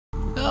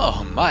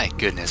Oh my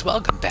goodness,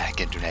 welcome back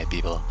Internet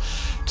people.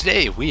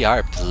 Today we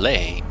are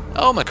playing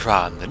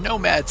Omikron, the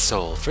Nomad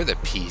Soul for the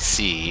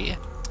PC.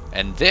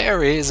 And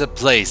there is a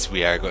place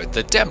we are going,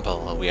 the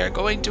temple. We are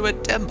going to a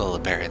temple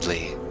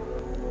apparently.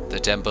 The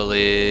temple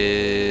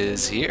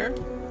is here?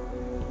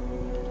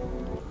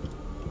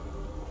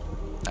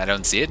 I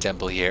don't see a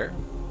temple here.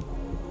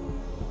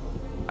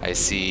 I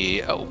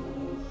see, oh,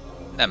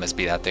 that must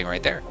be that thing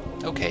right there.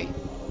 Okay.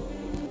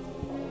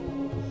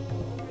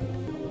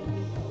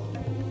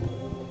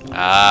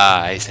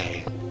 Ah, I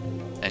see.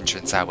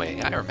 Entrance that way.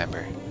 I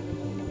remember.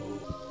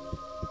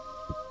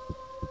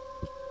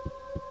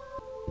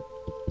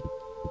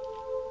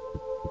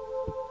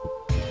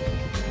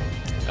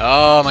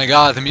 Oh my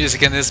god, the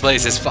music in this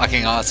place is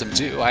fucking awesome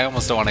too. I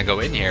almost don't want to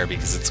go in here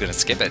because it's gonna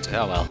skip it.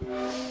 Oh well.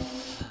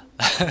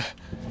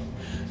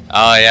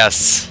 Oh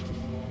yes.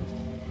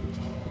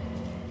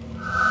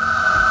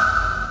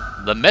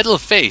 The metal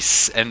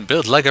face and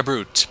built like a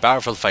brute.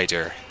 Powerful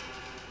fighter.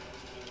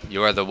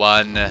 You are the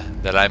one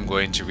that I'm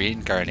going to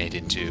reincarnate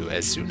into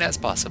as soon as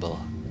possible.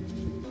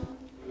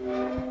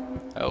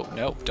 Oh,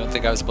 no, don't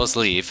think I was supposed to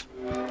leave.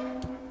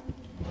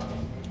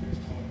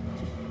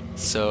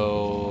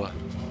 So...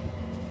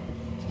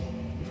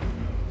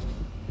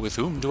 with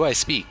whom do I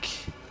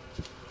speak?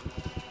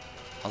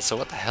 Also,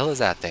 what the hell is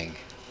that thing?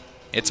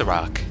 It's a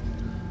rock.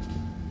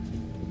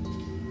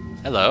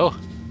 Hello?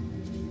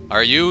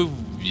 Are you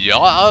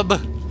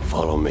Yob?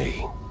 Follow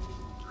me.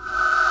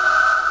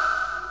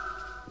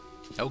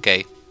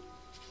 Okay.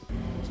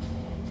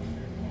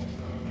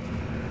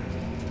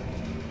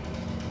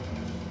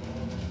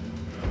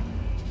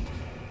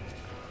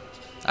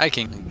 I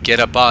can get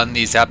up on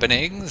these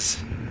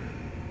happenings.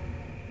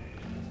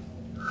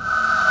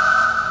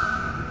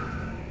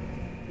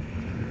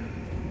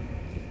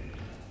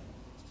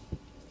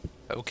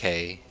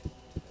 Okay.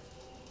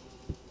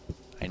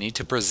 I need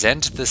to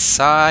present the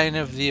sign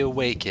of the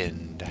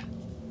awakened.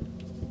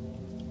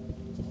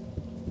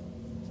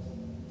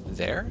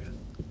 There?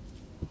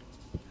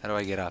 How do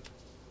I get up?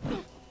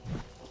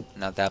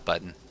 Not that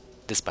button.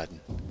 This button.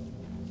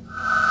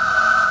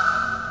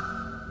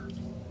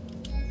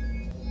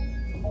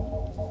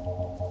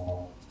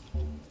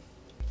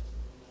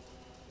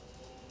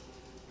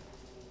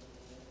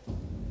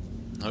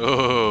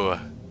 Oh.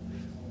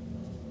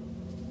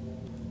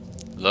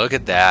 Look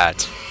at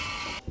that.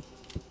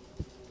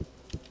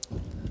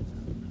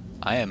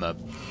 I am a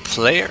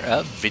player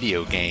of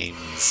video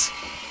games.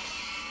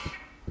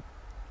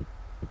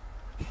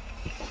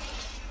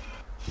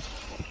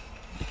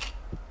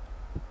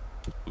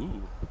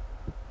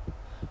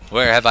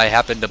 Where have I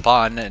happened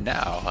upon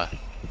now?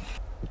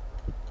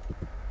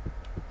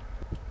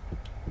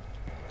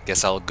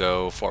 Guess I'll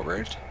go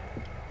forward.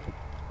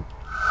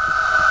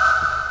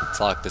 It's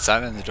locked. The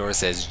sign on the door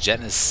says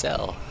Jenna's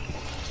cell.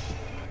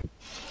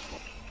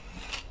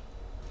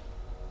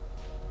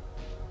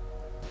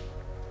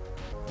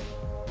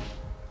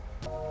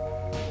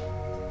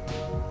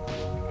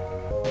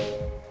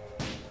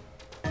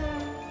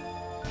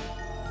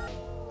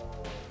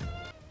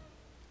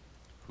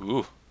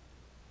 Ooh.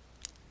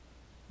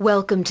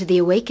 Welcome to the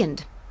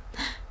Awakened.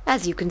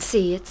 As you can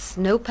see, it's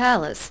no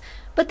palace,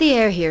 but the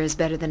air here is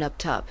better than up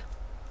top.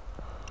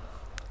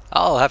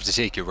 I'll have to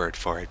take your word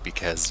for it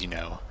because, you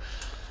know,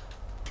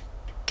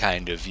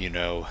 kind of, you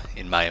know,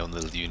 in my own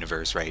little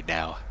universe right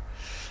now.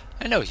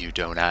 I know you,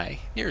 don't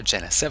I? You're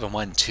Jenna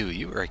 712.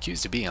 You were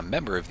accused of being a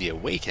member of the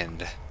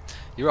Awakened.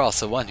 You're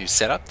also one who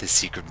set up this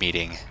secret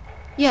meeting.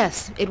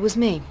 Yes, it was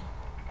me.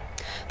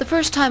 The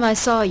first time I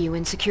saw you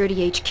in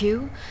Security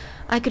HQ,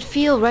 I could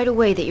feel right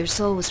away that your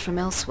soul was from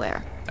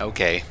elsewhere.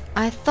 Okay.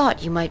 I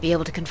thought you might be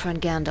able to confront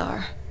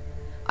Gandar.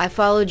 I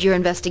followed your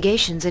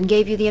investigations and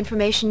gave you the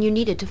information you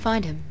needed to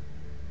find him.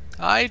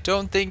 I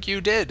don't think you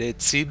did.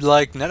 It seemed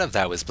like none of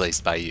that was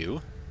placed by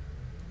you.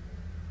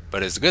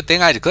 But it's a good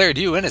thing I declared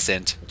you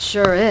innocent. It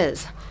sure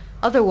is.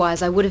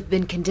 Otherwise I would have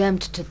been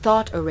condemned to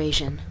thought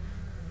erasure.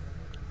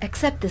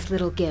 Accept this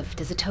little gift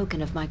as a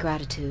token of my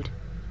gratitude.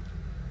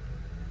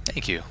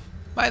 Thank you.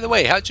 By the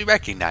way, how'd you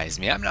recognize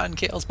me? I'm not in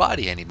Kale's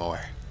body anymore.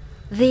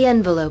 The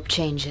envelope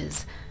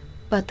changes,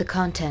 but the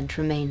content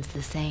remains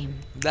the same.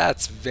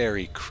 That's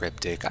very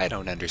cryptic. I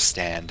don't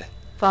understand.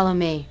 Follow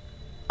me.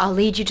 I'll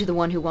lead you to the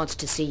one who wants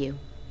to see you.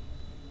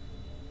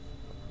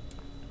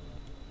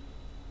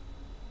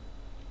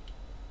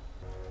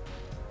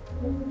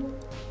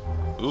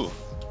 Ooh.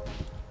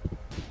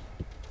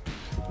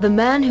 The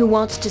man who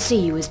wants to see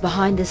you is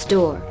behind this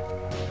door.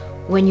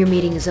 When your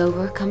meeting is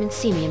over, come and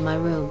see me in my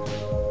room.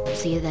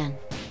 See you then.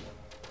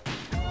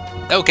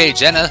 Okay,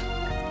 Jenna.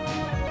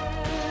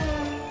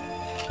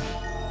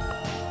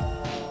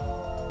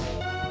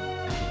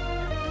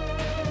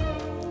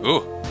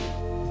 Ooh.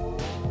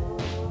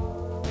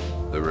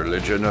 The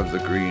religion of the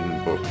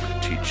Green Book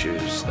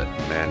teaches that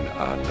men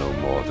are no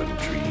more than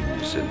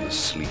dreams in the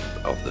sleep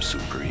of the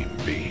Supreme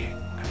Being.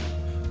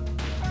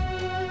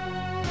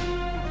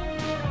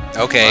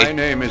 Okay. My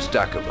name is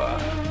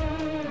Dakaba.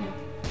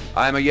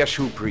 I'm a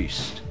Yeshu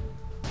priest.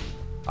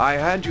 I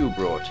had you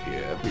brought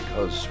here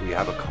because we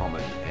have a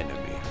common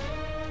enemy.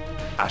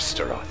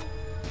 Astaroth.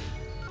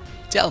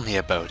 Tell me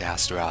about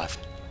Astaroth.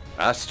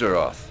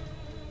 Astaroth.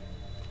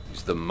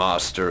 He's the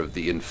master of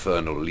the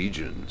infernal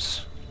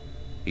legions.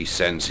 He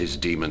sends his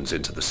demons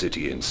into the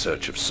city in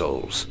search of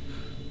souls.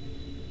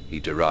 He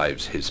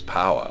derives his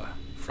power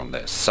from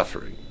their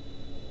suffering.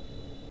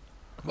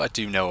 What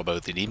do you know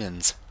about the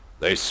demons?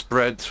 They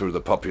spread through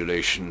the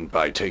population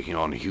by taking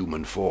on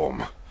human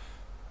form.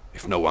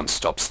 If no one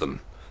stops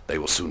them, they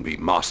will soon be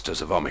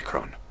masters of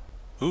Omikron.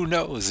 Who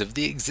knows of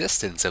the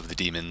existence of the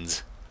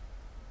demons?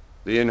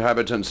 The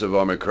inhabitants of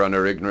Omikron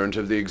are ignorant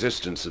of the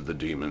existence of the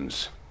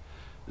demons.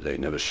 They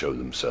never show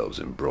themselves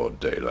in broad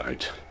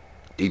daylight.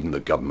 Even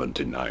the government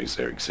denies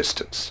their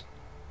existence.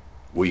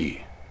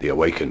 We, the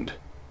Awakened,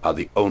 are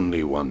the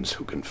only ones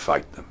who can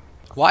fight them.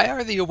 Why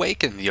are the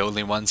Awakened the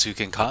only ones who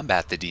can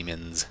combat the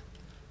demons?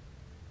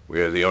 We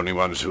are the only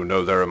ones who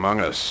know they're among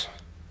us.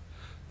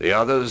 The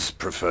others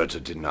prefer to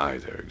deny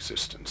their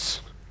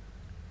existence.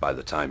 By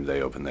the time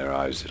they open their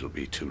eyes, it'll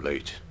be too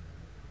late.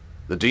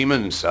 The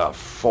demons are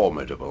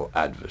formidable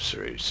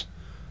adversaries.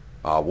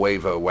 Our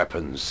waiver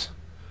weapons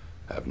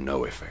have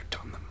no effect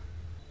on them.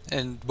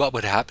 And what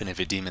would happen if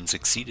a demon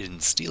succeeded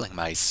in stealing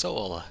my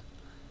soul?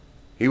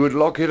 He would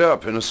lock it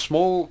up in a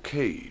small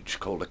cage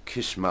called a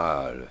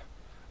Kishmal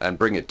and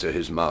bring it to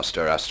his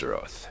master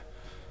Astaroth.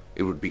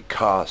 It would be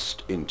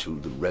cast into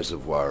the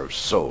reservoir of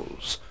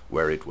souls,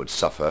 where it would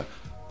suffer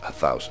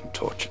 1,000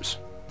 tortures.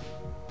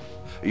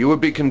 You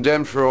would be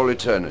condemned for all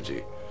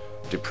eternity.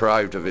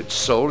 Deprived of its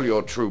soul,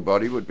 your true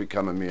body would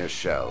become a mere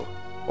shell.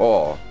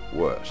 Or,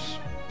 worse,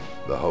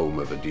 the home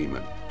of a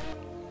demon.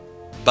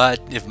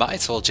 But if my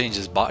soul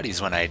changes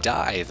bodies when I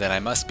die, then I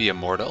must be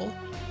immortal?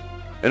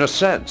 In a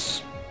sense.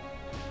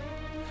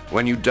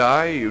 When you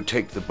die, you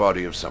take the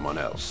body of someone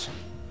else.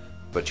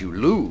 But you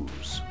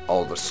lose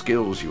all the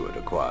skills you had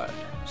acquired.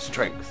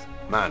 Strength,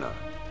 mana,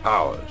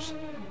 powers.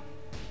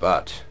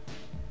 But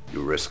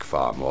you risk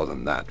far more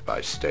than that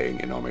by staying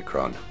in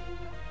Omikron.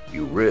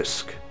 You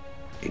risk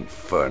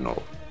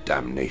infernal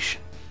damnation.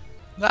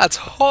 That's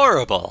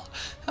horrible!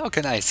 How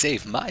can I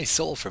save my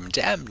soul from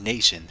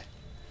damnation?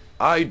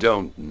 I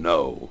don't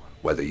know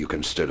whether you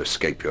can still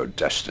escape your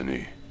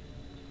destiny.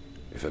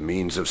 If a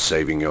means of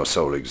saving your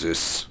soul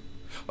exists,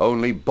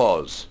 only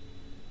Boz,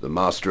 the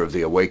master of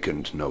the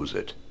Awakened, knows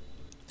it.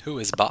 Who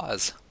is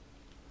Boz?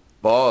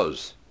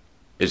 Boz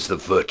is the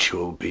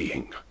virtual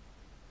being,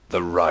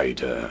 the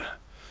Rider.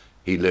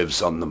 He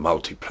lives on the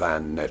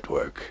Multiplan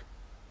network.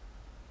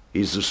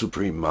 He's the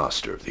supreme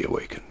master of the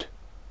Awakened.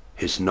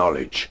 His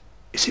knowledge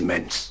is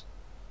immense.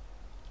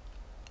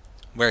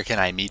 Where can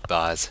I meet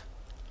Boz?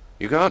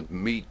 You can't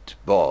meet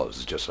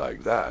Boz just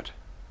like that.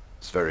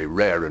 It's very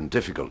rare and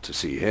difficult to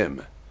see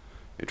him.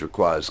 It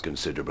requires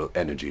considerable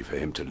energy for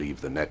him to leave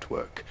the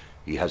network.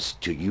 He has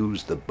to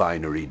use the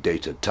binary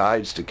data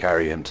tides to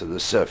carry him to the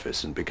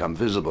surface and become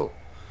visible.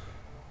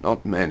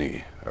 Not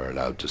many are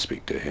allowed to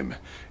speak to him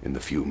in the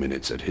few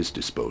minutes at his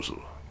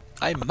disposal.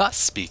 I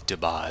must speak to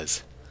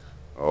Boz.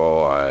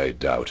 Oh, I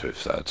doubt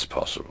if that's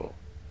possible.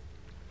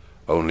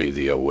 Only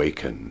the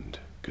Awakened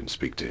can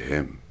speak to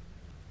him.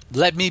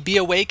 Let me be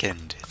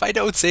awakened. If I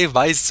don't save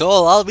my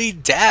soul, I'll be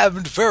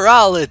damned for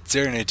all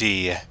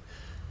eternity.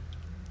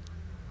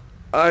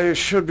 I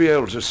should be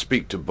able to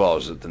speak to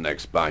Boz at the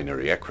next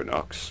binary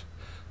equinox.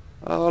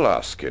 I'll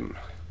ask him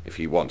if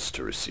he wants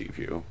to receive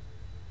you.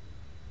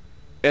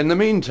 In the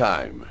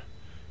meantime,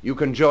 you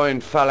can join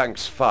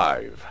Phalanx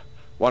 5,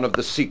 one of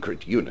the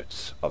secret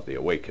units of the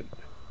Awakened.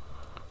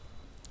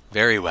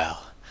 Very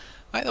well.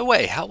 By the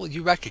way, how will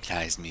you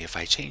recognize me if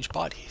I change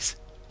bodies?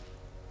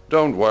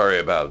 Don't worry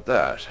about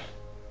that.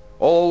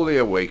 All the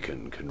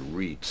Awakened can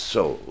read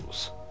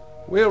souls.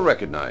 We'll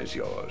recognize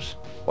yours,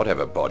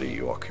 whatever body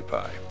you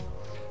occupy.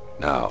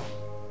 Now,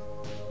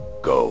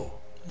 go.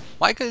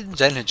 Why couldn't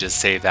Jenna just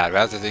say that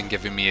rather than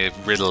giving me a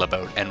riddle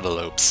about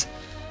envelopes?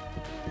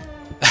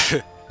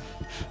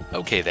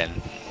 Okay then.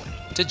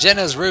 To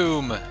Jenna's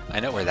room! I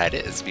know where that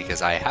is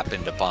because I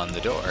happened upon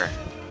the door.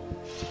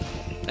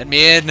 Let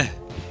me in!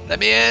 Let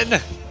me in!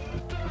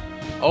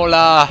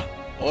 Hola!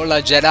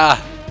 Hola, Jenna!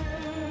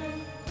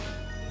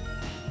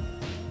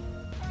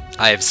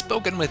 I have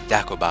spoken with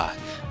Dagobah.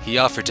 He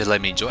offered to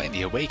let me join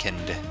the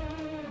Awakened.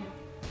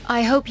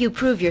 I hope you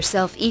prove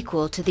yourself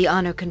equal to the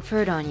honor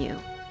conferred on you.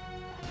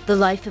 The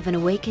life of an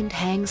Awakened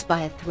hangs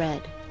by a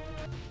thread.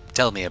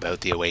 Tell me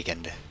about the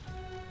Awakened.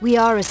 We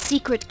are a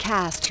secret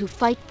caste who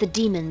fight the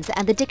demons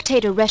and the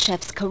dictator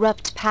Reshef's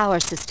corrupt power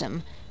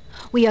system.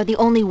 We are the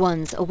only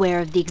ones aware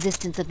of the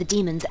existence of the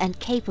demons and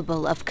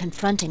capable of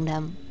confronting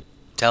them.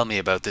 Tell me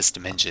about this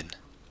dimension.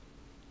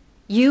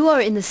 You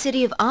are in the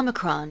city of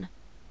Omikron.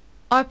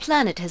 Our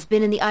planet has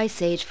been in the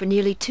Ice Age for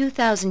nearly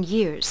 2,000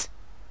 years.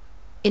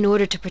 In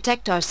order to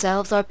protect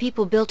ourselves, our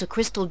people built a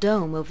crystal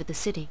dome over the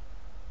city.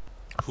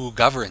 Who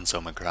governs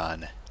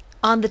Omikron?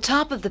 On the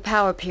top of the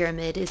power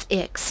pyramid is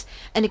Ix,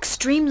 an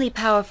extremely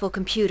powerful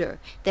computer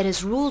that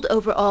has ruled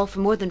over all for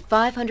more than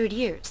 500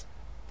 years.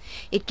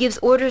 It gives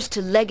orders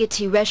to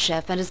Legatee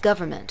Reshef and his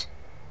government.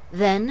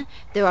 Then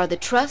there are the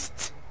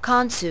Trusts,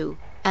 Khonsu,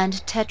 and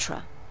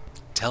Tetra.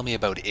 Tell me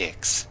about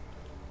Ix.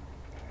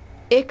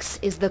 Ix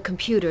is the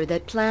computer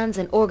that plans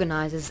and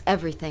organizes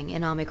everything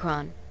in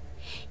Omikron.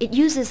 It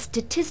uses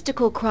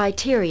statistical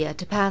criteria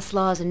to pass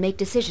laws and make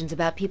decisions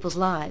about people's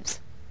lives.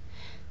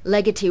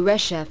 Legatee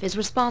Reshef is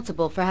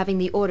responsible for having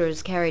the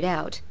orders carried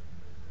out.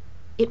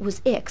 It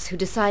was Ix who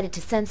decided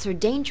to censor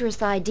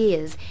dangerous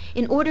ideas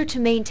in order to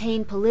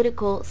maintain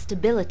political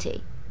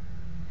stability.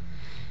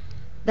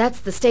 That's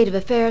the state of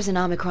affairs in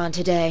Omikron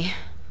today.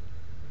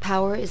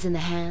 Power is in the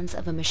hands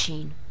of a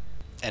machine.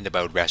 And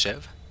about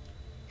Reshev?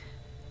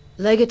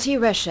 Legatee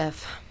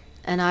Reshef,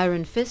 an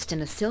iron fist in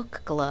a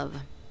silk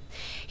glove.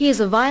 He is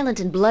a violent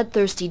and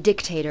bloodthirsty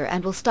dictator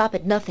and will stop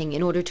at nothing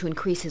in order to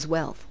increase his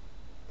wealth.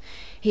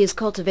 He is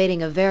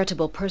cultivating a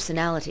veritable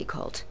personality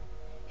cult.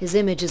 His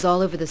image is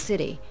all over the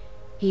city.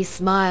 He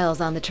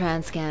smiles on the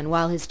Transcan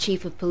while his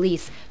chief of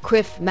police,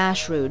 Krif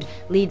Mashrud,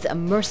 leads a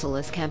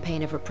merciless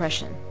campaign of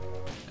repression.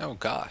 Oh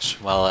gosh.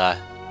 Well,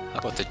 how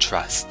about the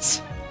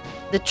trusts?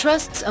 The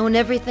trusts own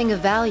everything of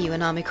value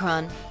in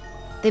Omikron.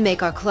 They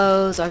make our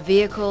clothes, our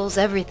vehicles,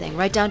 everything,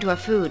 right down to our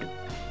food.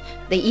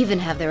 They even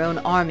have their own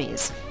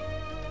armies.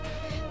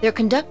 They're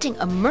conducting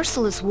a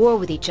merciless war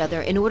with each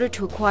other in order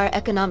to acquire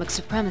economic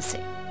supremacy.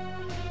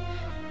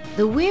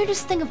 The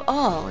weirdest thing of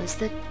all is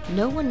that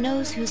no one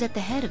knows who's at the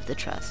head of the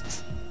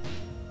trusts.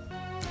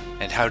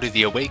 And how do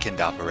the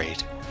Awakened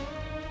operate?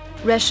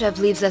 Reshev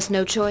leaves us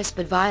no choice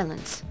but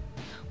violence.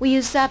 We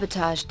use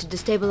sabotage to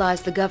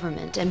destabilize the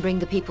government and bring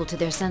the people to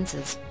their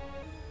senses.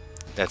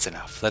 That's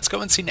enough. Let's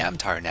go and see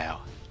Namtar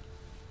now.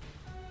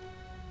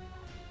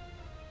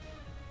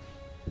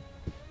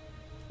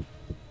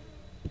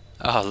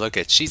 Oh, look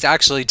at, she's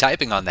actually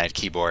typing on that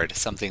keyboard,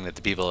 something that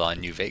the people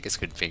on New Vegas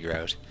couldn't figure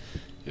out.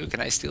 Ooh,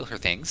 can I steal her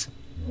things?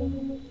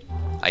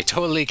 I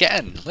totally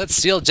can. Let's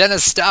steal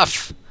Jenna's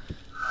stuff.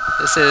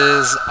 This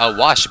is a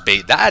wash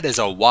basin. That is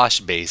a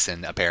wash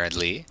basin,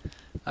 apparently.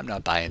 I'm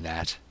not buying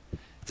that.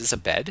 Is this a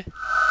bed?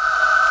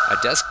 A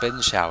desk, bed,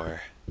 and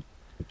shower.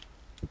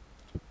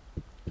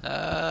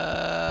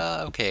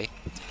 Okay.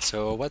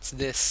 So what's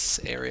this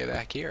area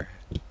back here?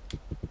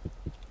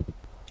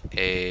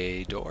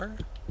 A door?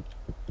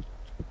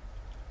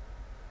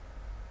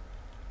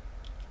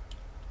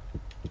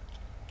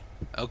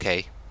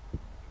 Okay.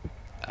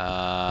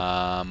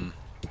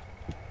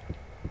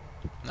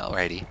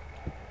 Alrighty.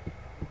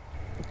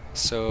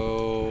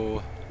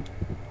 So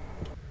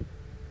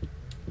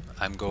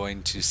I'm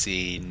going to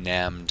see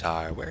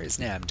Namtar. Where is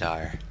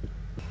Namtar?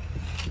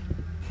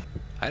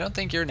 I don't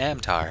think you're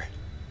Namtar.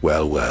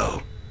 Well,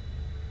 well.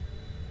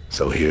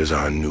 So here's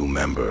our new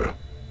member.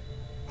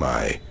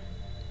 My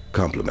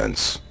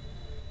compliments.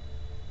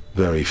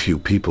 Very few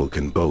people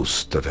can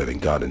boast of having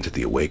got into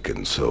the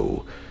Awakened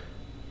so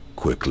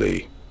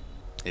quickly.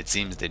 It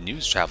seems the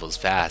news travels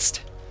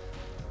fast.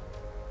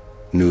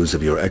 News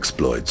of your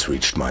exploits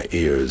reached my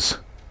ears.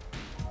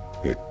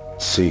 It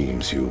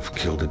seems you've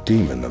killed a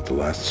demon of the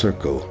last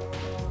circle.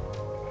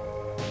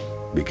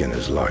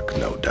 Beginner's luck,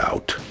 no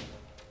doubt.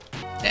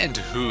 And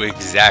who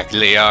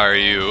exactly are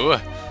you?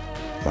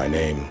 My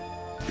name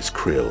is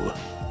Krill.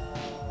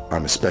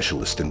 I'm a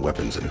specialist in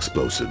weapons and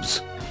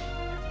explosives.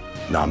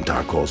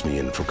 Namtar calls me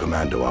in for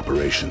commando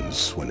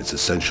operations when it's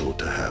essential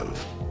to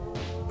have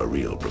a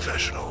real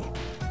professional.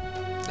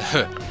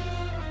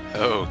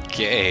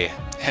 Okay.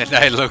 And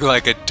I look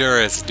like a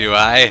tourist, do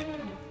I?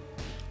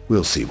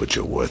 We'll see what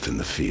you're worth in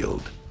the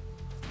field.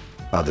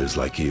 Others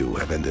like you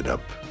have ended up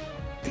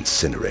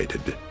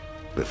incinerated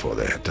before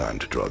they had time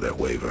to draw their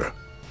waiver.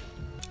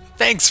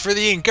 Thanks for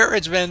the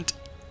encouragement.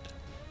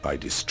 I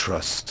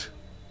distrust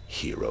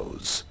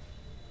heroes.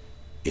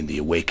 In the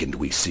Awakened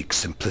we seek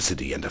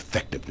simplicity and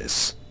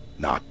effectiveness,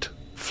 not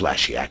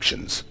flashy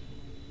actions.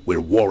 We're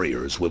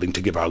warriors willing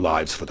to give our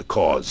lives for the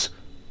cause.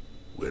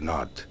 We're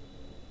not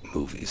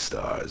movie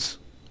stars.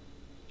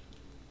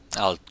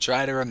 I'll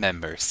try to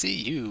remember. See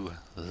you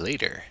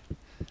later.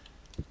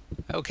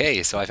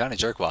 Okay, so I found a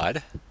jerkwad.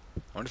 I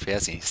wonder if he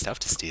has any stuff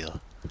to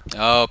steal.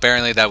 Oh,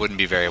 apparently that wouldn't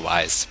be very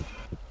wise.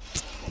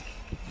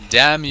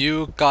 Damn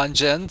you,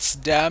 conscience.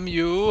 Damn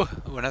you.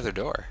 Oh, another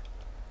door.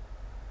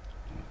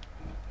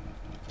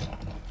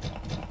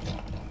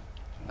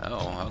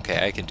 Oh,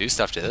 okay, I can do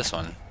stuff to this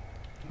one.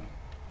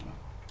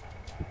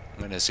 I'm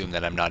going to assume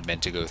that I'm not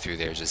meant to go through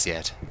there just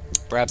yet.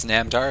 Perhaps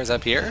Namtar is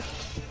up here?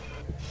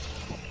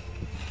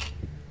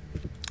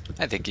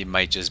 I think he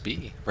might just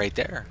be right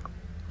there.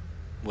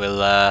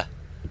 We'll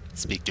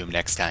speak to him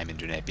next time,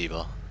 Internet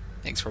people.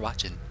 Thanks for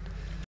watching.